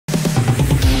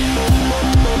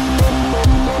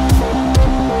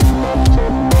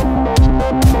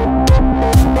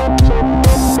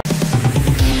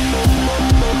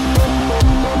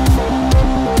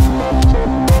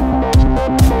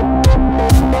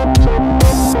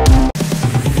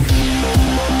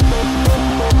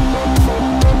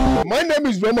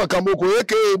Norma Kamoko,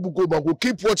 aka Buko Banku,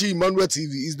 keep watching Emmanuel TV.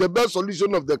 It's the best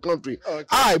solution of the country. Okay.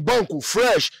 I, Banku,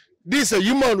 fresh. This is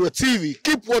Emmanuel TV.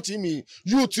 Keep watching me,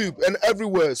 YouTube and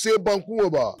everywhere. Say Banku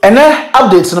Oba. And then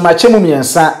updates on my channel,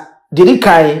 MENSAH. Did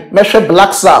kind measure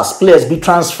Black Stars players be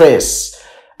transfers?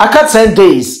 Aka 10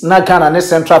 days, na Ghana and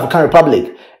Central African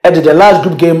Republic at the last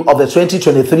group game of the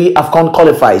 2023 AFCON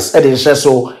qualifiers at the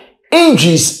so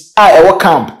injuries are our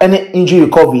camp and injury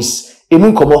recoveries.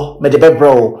 Imunkomo medebe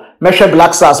bro measure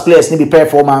Black Stars players need be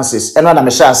performances and when I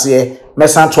measure say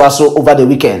MENSAH to us over the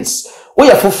weekends. We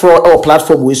are for our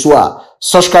platform we so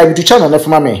subscribe to channel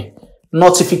for me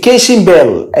notification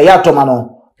bell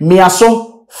eyatomano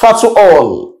miaso fatu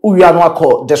all we are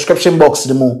no description box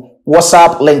the mo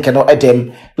WhatsApp link and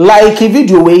edem like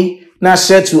video way now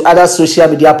share to other social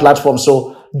media platforms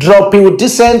so drop your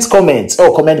decent comments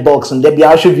or comment box and there be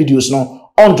actual videos no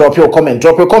on drop your comment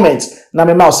na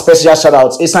me mouse special shout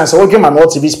out it's nice so man what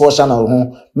TV sports channel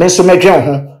ho me so me dwen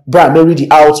ho bra me read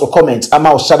it out or comment am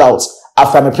out shout out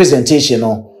after my presentation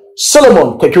no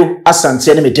Solomon Kwekwu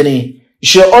Asante ne medeni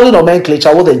share only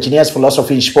nomenclature with engineers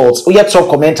philosophy in sports we top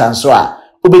comment and so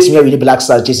ubetimi with the Black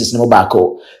Stars Jesus no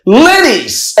bako.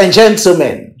 Ladies and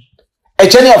gentlemen, a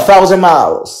journey of 1,000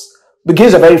 miles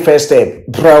begins the very first step.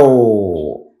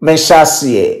 Bro,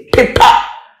 MENSAH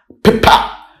Pepa.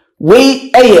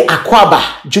 We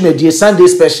Akwaba Jumedi Sunday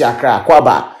special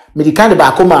Akwaba. Medikande ba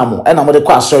akomamu ena mo de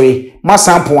kwa sorry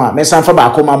masampo a mesamfa ba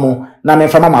akomamu na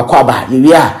memfa mama Akwaba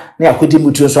yewia na yakodi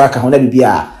mutu so aka ho na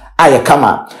bibia aye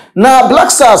kama na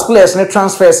Black Stars players ne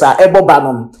transfers a ebo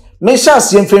banom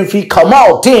MENSAH yemfemfi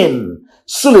Kamaldeen'S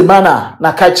Sulemana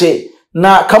na kache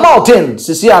na Kamaldeen'S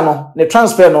sisiano ne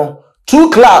transfer no 2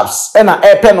 clubs ena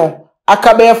epe no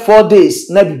akabe 4 days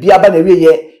na bibia ba na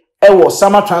wiye ewo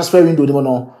summer transfer window de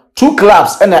no 2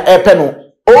 clubs ena epe no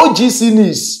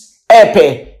OGCNs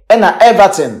epe ena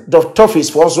EVERTON the trophies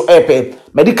for also epe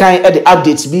medical e the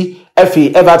updates bi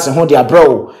efi EVERTON ho dia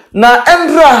bro na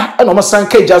endra ena mo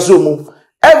sanke jazomu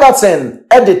EVERTON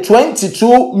at the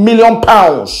 £22 million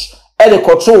at the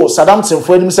control Southampton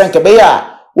for him sanke be ya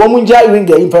wo munja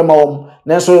winger impema wom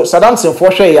nanso Southampton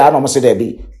for hwe ya na mo se da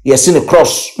bi yes in the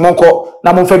cross monko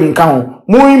na mo fa bi nka ho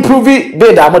mo improve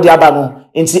bed a mo de aba no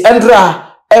nti endra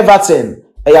EVERTON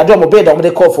ya do mo bed a mo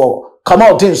de call for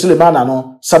Kamaldeen'S Sulemana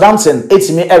no Southampton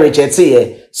etimi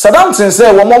rejected Southampton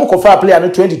say wo mom kofa player no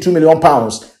 £22 million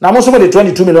na mo so mo de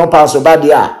 £22 million oba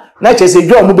dia na chese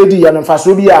dwo mo bedi ya no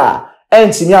mfaso bi a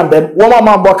entimi ambem wo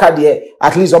mama mboka de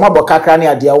at least wo maboka kra ne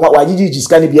ade wa gigi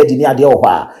scan bi ade ni ade wo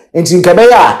ha enti nkabe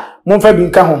ya mo mfa bi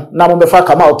nka ho na mo befa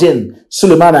Kamaldeen'S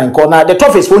Sulemana nko na the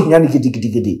toughest for hia ni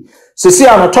gidigidi sesi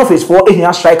a no toughest for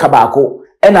ehia striker baako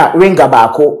ena winger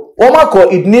baako wo mako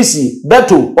Idnisi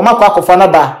Beto wo mako akofa na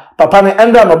ba papa ne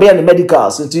endra no be ya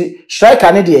medicals nti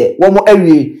striker ne de wo mo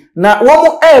awie na wo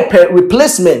mo airpe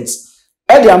replacement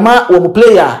e de ama wo mo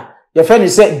player ye fe ni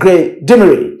say Grey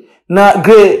Dimery na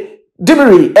Grey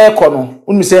Dimery kono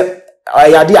unu se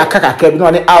ayade akaka bi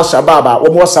no ne Al Shabab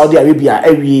wo mo Saudi Arabia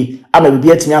awie ama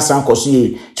bibia tinya san koso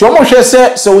ye ti wo mo hwe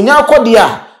se onya akode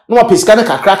a no wa pesika ne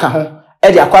kakra ka ho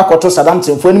e de akwakoto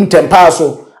Southampton fo nim tempa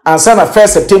so ansa na 1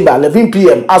 September 11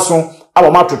 PM aso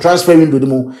aba to transfer window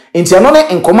mu enti ano ne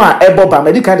nkoma a ebo ba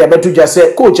medical de abetu dwa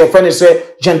se coach e fe ne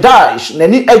se Gendash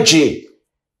nani age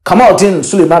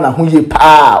Kamaldeen'S Sulemana hu ye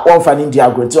pa won fa ni dia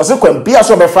agro o se kwambia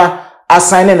so befa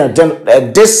assign na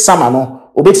this summer no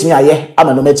obetimi aye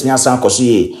ama no metimi asan koso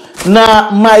ye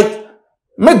na Mike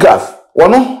McGrath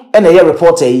wono ena ye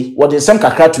reporter yi wo de sem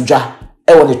kakra tudwa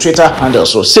e wo the Twitter handle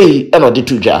so say ena de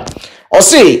tudwa o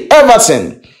say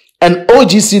EVERTON and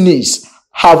OGCNs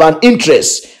have an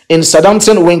interest in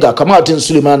Southampton winger Kamaldeen'S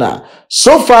Sulemana.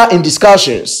 So far in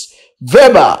discussions,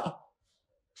 verbal,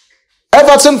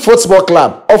 EVERTON Football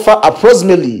Club offer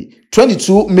approximately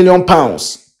 £22 million,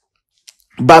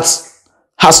 but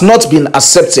has not been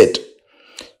accepted.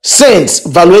 Saints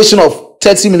valuation of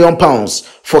 £30 million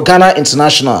for Ghana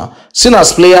International, seen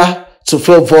as player to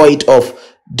fill void of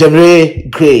Demre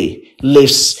Gray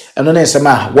leaves. And then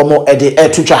sama one more edi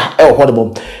tucha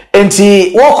horrible.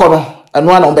 Enti wokono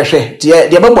anu ana ombehwe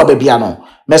de babo babia no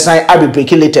mesan abi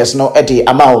break latest no edi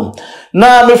amount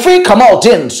na me free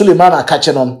Kamaldeen'S Sulemana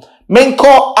kache no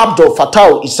menko Abdul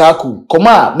Fatau Issahaku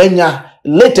koma menya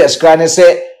latest grane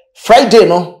say Friday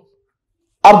no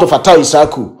Abdul Fatau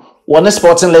Issahaku one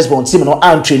Sporting Lisbon team no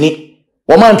antreni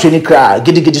wo man treni kra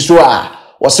gidigidi so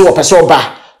a wo se wo pese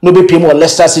oba no be pem wo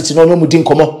Leicester City no mudi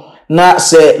nkomo na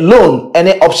say loan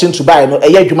any option to buy no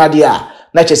eye adwumade a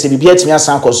na chese bibia timi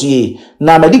asan koso ye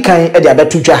na medikan e de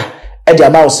abetudwa e de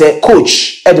ama wo say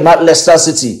coach e de ma Leicester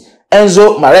City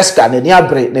Enzo Maresca ne ni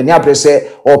abre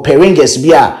se o Peringers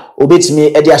bia obetimi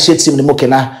e de ahye team ne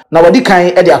mokena na wadi kan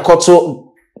e de akoto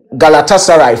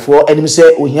Galatasaray for enim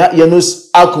say ohia Yunus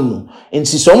Akunu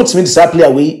nti so mutimi disa player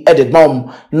we e de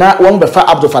dom na won befa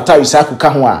Abdul Fattah Issahaku ka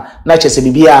ho a na chese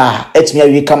bibia etimi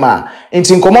awie kama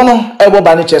nti nkomo no e bo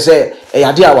ba ne chese e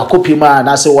yade a wakopima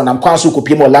na se wonam kwanso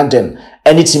kopima London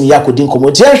any team yakodi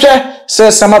nkomo ti ehwe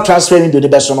se summer transfer window de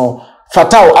beso no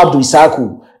Fattah Abdul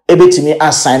Issahaku ebetimi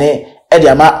assign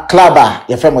Ediama Klaba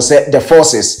yefemo se the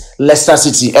forces Leicester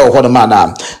City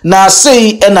hodoma na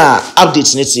say na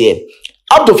updates netie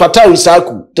Abdul Fattah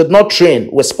Issahaku did not train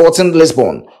with Sporting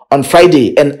Lisbon on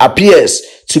Friday and appears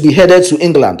to be headed to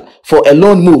England for a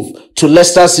loan move to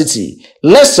Leicester City.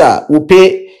 Leicester will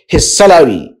pay his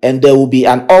salary and there will be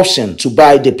an option to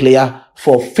buy the player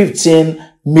for 15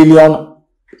 million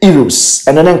euros.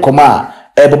 And then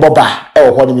koma boba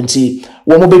hodimenti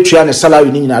wo mo betua ne salary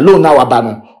ni nyina loan na waba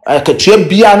no akatua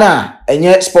bia na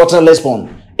enye Sporting Lisbon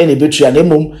ene betua na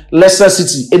mum Leicester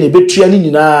City ene betua ni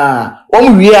nyina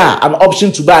we are an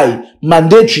option to buy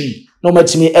mandatory no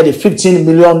matimi at the 15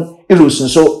 million euros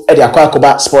so at the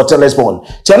akwakoba Sporting Lisbon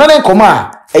tianane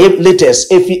koma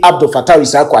latest efi Abdul Fattah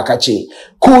Issahaku akache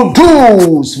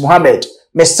Kudus Mohammed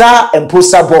Mesa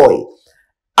Emposa boy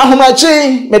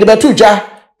ahomache medebetu dwa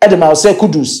edema say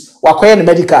Kudus wakoye ne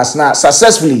medicals na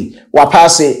successfully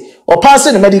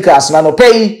wapase ne medicals na no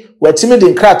pay wetimi de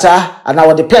nkrata ana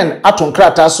wo de pen aton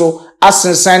nkrata so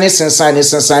asensane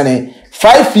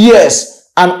 5 years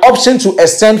an option to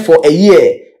extend for a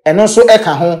year and also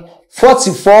eka ho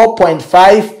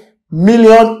 44.5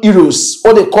 million euros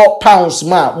or they call pounds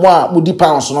mudi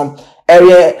pounds no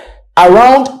area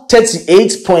around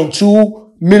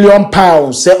 38.2 million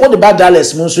pounds say what the bad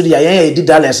dollars mo so dey di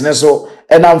dollars na so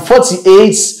and am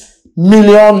 48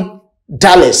 million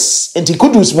dollars and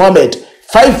Kudus Mohammed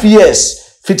 5 years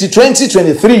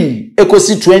 2023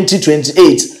 ekosi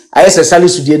 2028 ISSali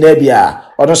sudie na bia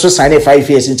also sign 5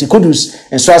 years into Kudus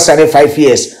and so sign 5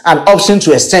 years an option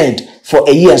to extend for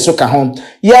a year so ka home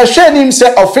ya share him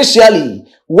say officially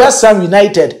West Ham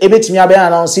United ebetimi abe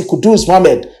announce Kudus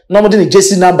Mohammed no the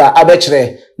jersey number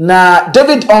abechre na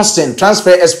David Onston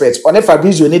transfer expert on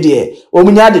Fabrizio ne de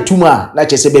omunya de tuma na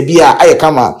chese be bia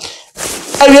ayekama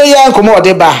ayeya nkomo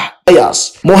odeba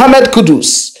yes Mohammed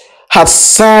Kudus has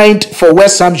signed for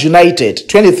West Ham United.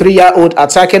 23-year-old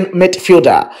attacking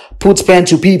midfielder put pen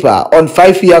to paper on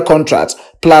 5-year contract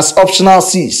plus optional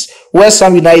fees. West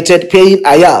Ham United paying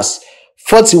Ayas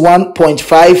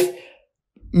 41.5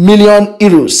 million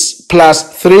euros plus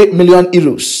 3 million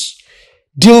euros.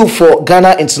 Deal for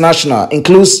Ghana International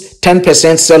includes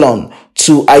 10% sell-on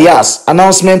to Ayas.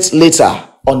 Announcement later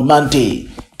on Monday.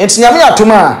 Ntinyame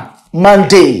atuma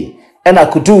Monday and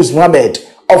Kudus Mohammed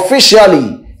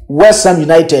officially West Ham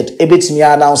United ebetimi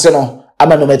announce no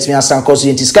amano metimi asankoso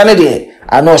yentiskane de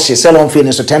anoshe sell on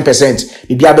fee so 10%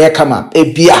 bibia be kama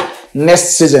ebia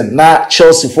next season na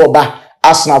Chelsea for ba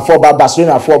Arsenal for ba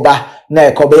Barcelona for ba na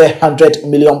ekobe 100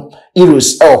 million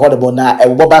euros hodebo na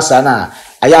eboba sana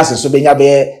Ayase so benya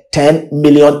be 10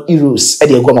 million euros e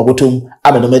de ego mabotom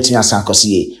amano metimi asankoso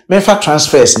ye memfa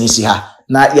transfers ni si ha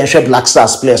na yenhwe Black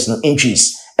Stars players no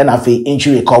injuries and afi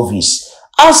injury recoveries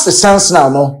as the stands now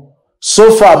no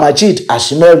so far Majid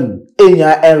Ashimeru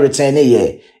enya en return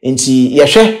ye nti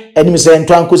yehwe enim se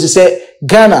ntwankosi se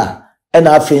Ghana and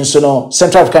afin so no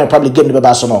Central African Republic game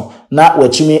beba so no na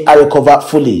wachimi a recover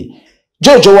fully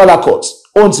Jojo Walcott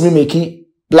ontimi meki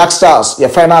Black Stars your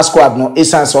final squad no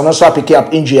essence no so pick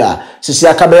up injury sisi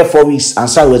akabe 4 weeks and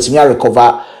so wachimi a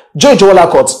recover Jojo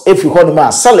Walcott if you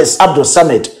honuma Salis Abdul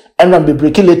Samad and ram be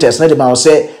breaking latest na de ma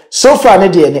say so far na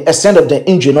de any extent of the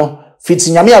injury no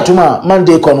fitinyame atuma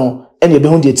Monday kono and you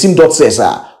behind the team doctors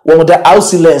one of the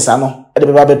auxiliaries ano e de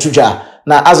beba betuja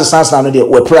na as sans na no de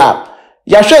we pra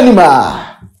ya hwe ni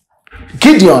ma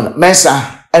Gideon MENSAH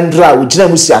Andra ugina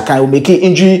musia kan we make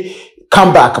injury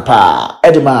comeback pa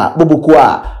edema bobuku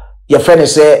a ya friend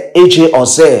say AJ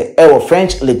Ose e wo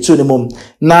French League 2 ni mum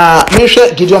na me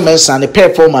hwe Gideon MENSAH ne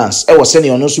performance e wo se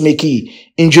ne ono so make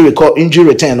injury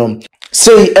return no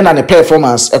say e na ne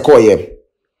performance e koye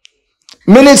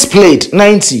minutes played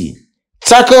 90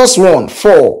 tackles 1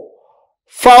 4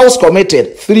 fouls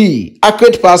committed 3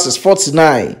 accurate passes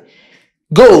 49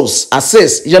 goals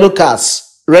assists yellow cards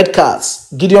red cards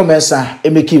Gideon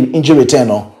MENSAH make injury return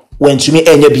no when to me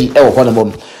enye bi e wo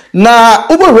hono na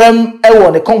uborem e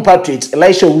wo ne compatriot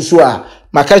Elisha Owusu a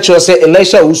makacho say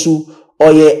Elisha Owusu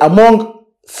oye among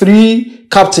 3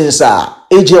 captains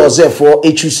AJ Ozefo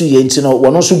HUC yenti no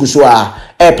wono so guso a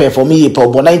e perform yi po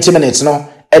 90 minutes no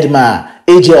edma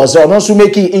AJ Ozefo no so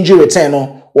make injury return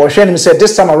no wo hwe nim say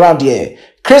this time around here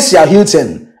Christian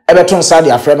Hilton EVERTON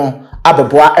side afre no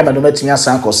abeboa ema no matimi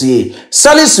asan kosie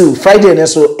Salisu Friday ne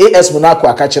so AS Monaco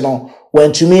akache no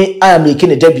wantumi I am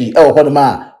making a debut e wo hono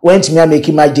ma wantumi am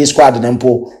making my day squad ne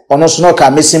mpo ono so no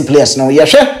ka missing players no ye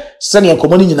hwe sene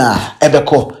enkomo ni nyina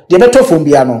ebeko de beto fom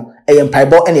bia no eye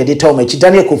mpaibo ene de tell machi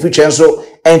Daniel Kofi nso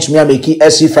entumi am making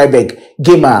SC Freiburg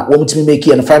game a wo mutumi make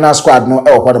and final squad no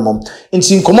e wo hono mom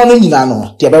nti enkomo no nyina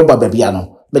no de beba bia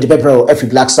no me de bebro every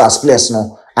Black Stars players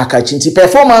no akachi nti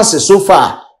performance so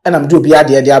far and I'm do bia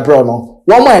de abro no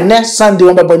one more next Sunday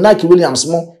one bebo Nike Williams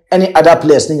mo any other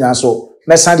players ni nyina so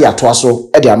Sunday atwaso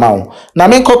e de amount na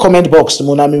me comment box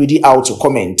mo na me read out to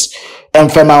comment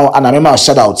emfema and amema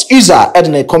shout out Isa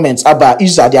edne comments aba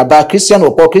Isa de aba Christian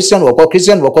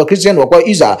Woko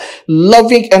Isa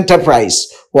Loving Enterprise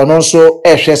one also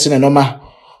ehwese ne noma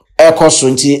ekoso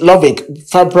nti Loving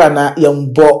fabra na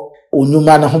yembo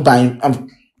onyuma na ho ban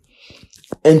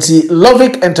nti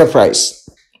Loving Enterprise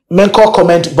men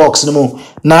comment box no mo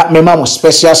na mema mo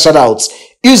special shout out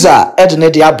Isa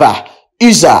edne de aba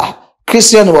Isa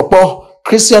Christian Woko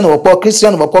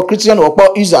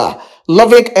Isa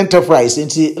Loving Enterprise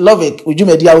inti Loving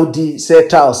ujumedia udi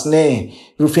setals ne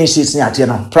roofing sheets ni ate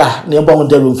no pra ne bo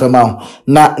de room fema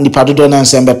na nipa dodo na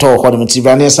nsembe to ho dem ti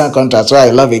Vanessa contract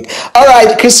right Loving. All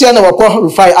right, Christian Woko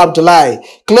Rufai Abdullahi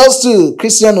close to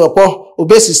Christian Woko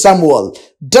Obesi Samuel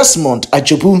Desmond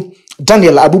Ajobu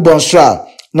Daniel Abubonsra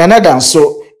Nana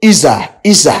Danso Isa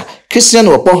Christian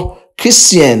Woko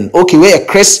Christian okay where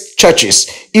Chris Churches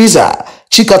Isa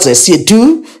Chikata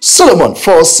Siedu Solomon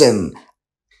Folsen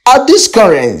at this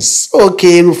currents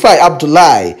okay Rufai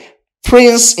Abdullahi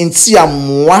Prince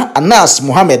Intiamwa Anas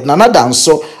Mohammed Nana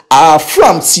Danso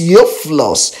from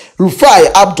Theophilus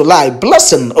Rufai Abdullahi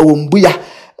Blessing Owumbuya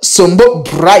Sombo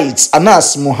Bright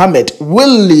Anas Mohammed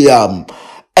William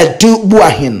Edu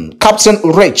Buahin Captain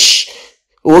Rich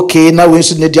okay now we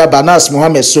should need Anas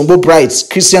Mohammed Sombo Bright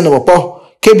Christian Wopo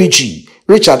KBG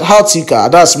Richard Haltika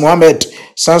Anas Mohammed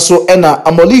Sanso Ena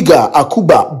Amoliga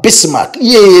Akuba Bismarck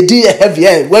ye di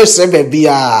heavy well seven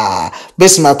bia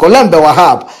Bismarck Olembe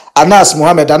Wahab Anas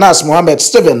Mohammed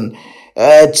Steven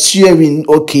Cheering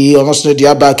okay almost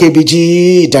diaba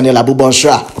KBG Daniel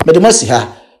Abubonsra medemasi ha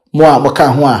mo moka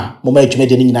ho a mo ma adwuma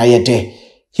de ni nyina yede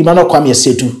himano kwam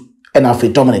yesetu ena afi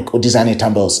Dominic o design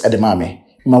tumbles edemame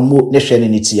mamu ne hwe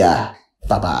ne tia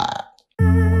bye bye.